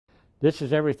This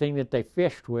is everything that they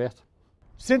fished with.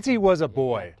 Since he was a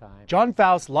boy, John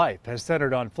Foust's life has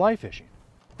centered on fly fishing.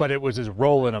 But it was his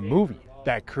role in a movie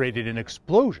that created an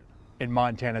explosion in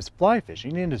Montana's fly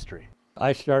fishing industry.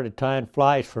 I started tying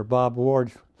flies for Bob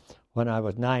Ward's when I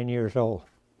was 9 years old.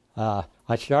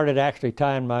 I started actually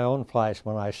tying my own flies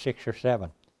when I was 6 or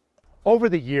 7. Over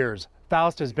the years,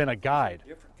 Foust has been a guide,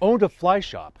 owned a fly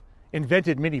shop,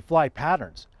 invented many fly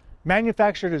patterns,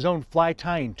 manufactured his own fly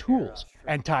tying tools,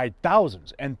 and tied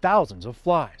thousands and thousands of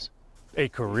flies. A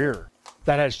career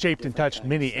that has shaped and touched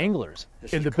many anglers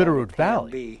in the Bitterroot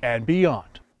Valley and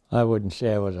beyond. I wouldn't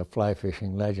say I was a fly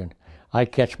fishing legend. I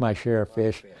catch my share of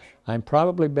fish. I'm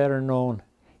probably better known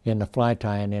in the fly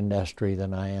tying industry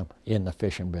than I am in the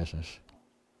fishing business.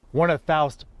 One of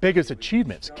Foust's biggest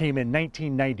achievements came in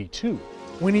 1992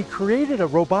 when he created a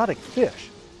robotic fish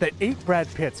that ate Brad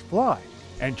Pitt's fly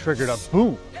and triggered a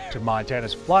boom to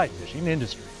Montana's fly fishing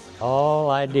industry. All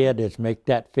I did is make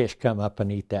that fish come up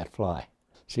and eat that fly.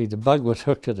 See, the bug was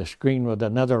hooked to the screen with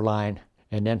another line,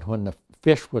 and then when the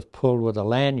fish was pulled with a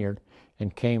lanyard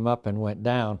and came up and went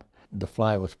down, the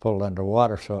fly was pulled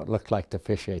underwater, so it looked like the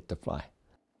fish ate the fly.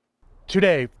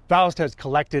 Today, Foust has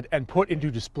collected and put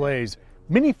into displays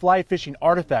many fly fishing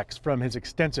artifacts from his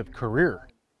extensive career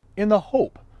in the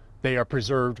hope they are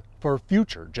preserved for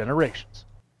future generations.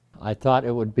 I thought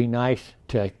it would be nice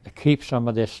to keep some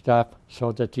of this stuff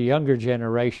so that the younger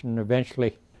generation,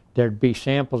 eventually, there'd be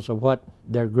samples of what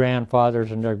their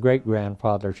grandfathers and their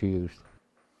great-grandfathers used.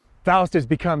 Foust has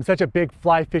become such a big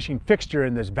fly fishing fixture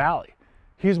in this valley.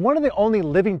 He's one of the only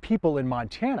living people in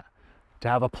Montana to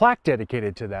have a plaque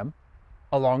dedicated to them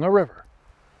along a river.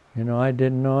 You know, I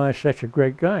didn't know I was such a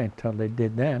great guy until they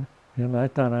did that. You know, I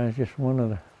thought I was just one of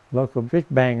the local fish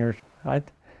bangers.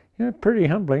 Pretty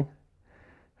humbling.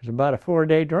 I was about a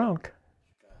 4-day drunk.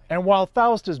 And while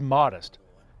Foust is modest,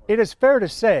 it is fair to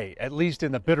say, at least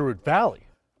in the Bitterroot Valley,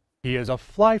 he is a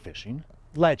fly fishing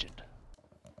legend.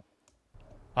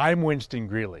 I'm Winston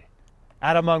Greeley,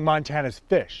 out among Montana's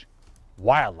fish,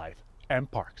 wildlife, and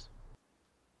parks.